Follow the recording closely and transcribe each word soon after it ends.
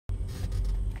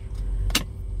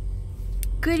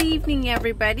Good evening,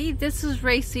 everybody. This is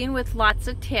Racine with lots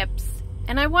of tips,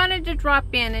 and I wanted to drop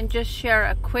in and just share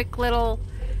a quick little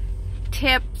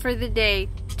tip for the day.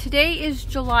 Today is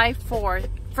July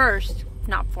 1st,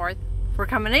 not 4th. We're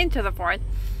coming into the 4th.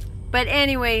 But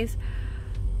anyways,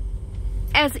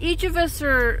 as each of us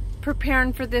are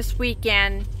preparing for this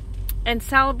weekend and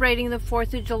celebrating the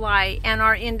 4th of July and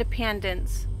our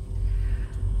independence,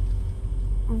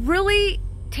 really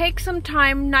take some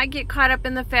time, not get caught up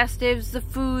in the festives, the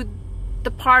food,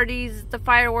 the parties, the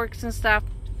fireworks and stuff,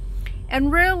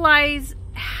 and realize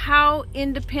how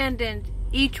independent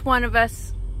each one of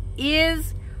us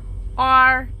is,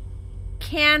 are,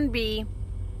 can be.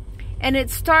 And it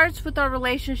starts with our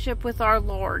relationship with our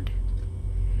Lord.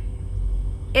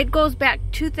 It goes back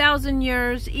 2,000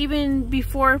 years, even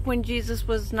before when Jesus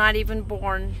was not even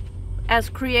born, as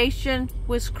creation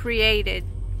was created.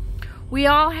 We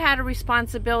all had a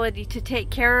responsibility to take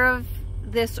care of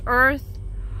this earth,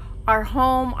 our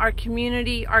home, our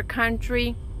community, our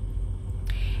country.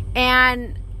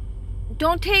 And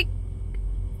don't take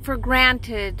for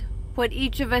granted what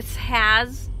each of us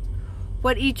has,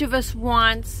 what each of us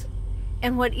wants,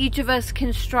 and what each of us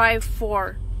can strive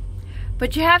for.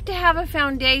 But you have to have a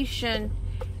foundation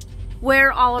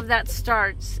where all of that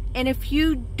starts. And if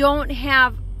you don't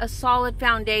have a solid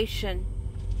foundation,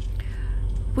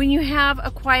 when you have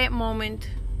a quiet moment,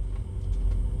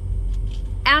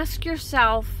 ask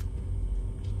yourself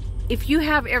if you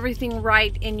have everything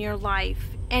right in your life.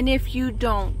 And if you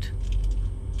don't,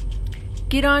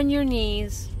 get on your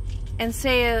knees and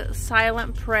say a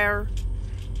silent prayer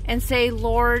and say,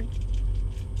 Lord,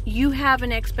 you have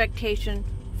an expectation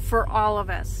for all of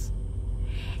us.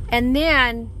 And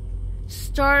then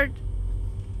start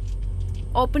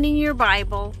opening your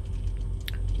Bible,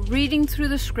 reading through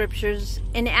the scriptures,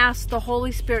 and ask the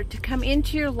Holy Spirit to come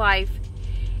into your life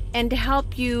and to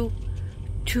help you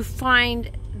to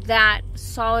find that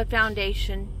solid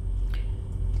foundation.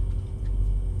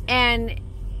 And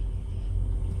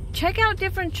check out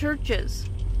different churches.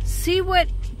 See what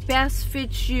best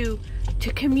fits you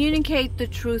to communicate the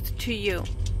truth to you.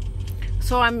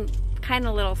 So I'm kind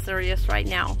of a little serious right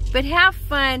now. But have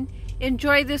fun.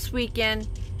 Enjoy this weekend.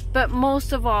 But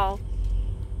most of all,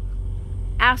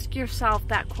 ask yourself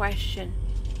that question.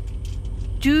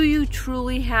 Do you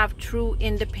truly have true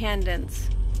independence?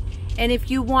 And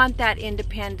if you want that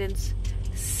independence,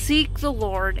 seek the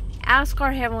Lord. Ask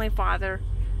our Heavenly Father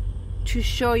to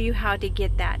show you how to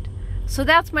get that. So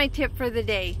that's my tip for the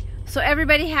day. So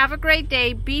everybody have a great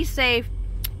day. Be safe.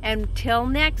 Until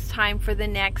next time for the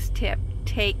next tip.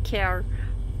 Take care.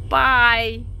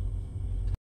 Bye.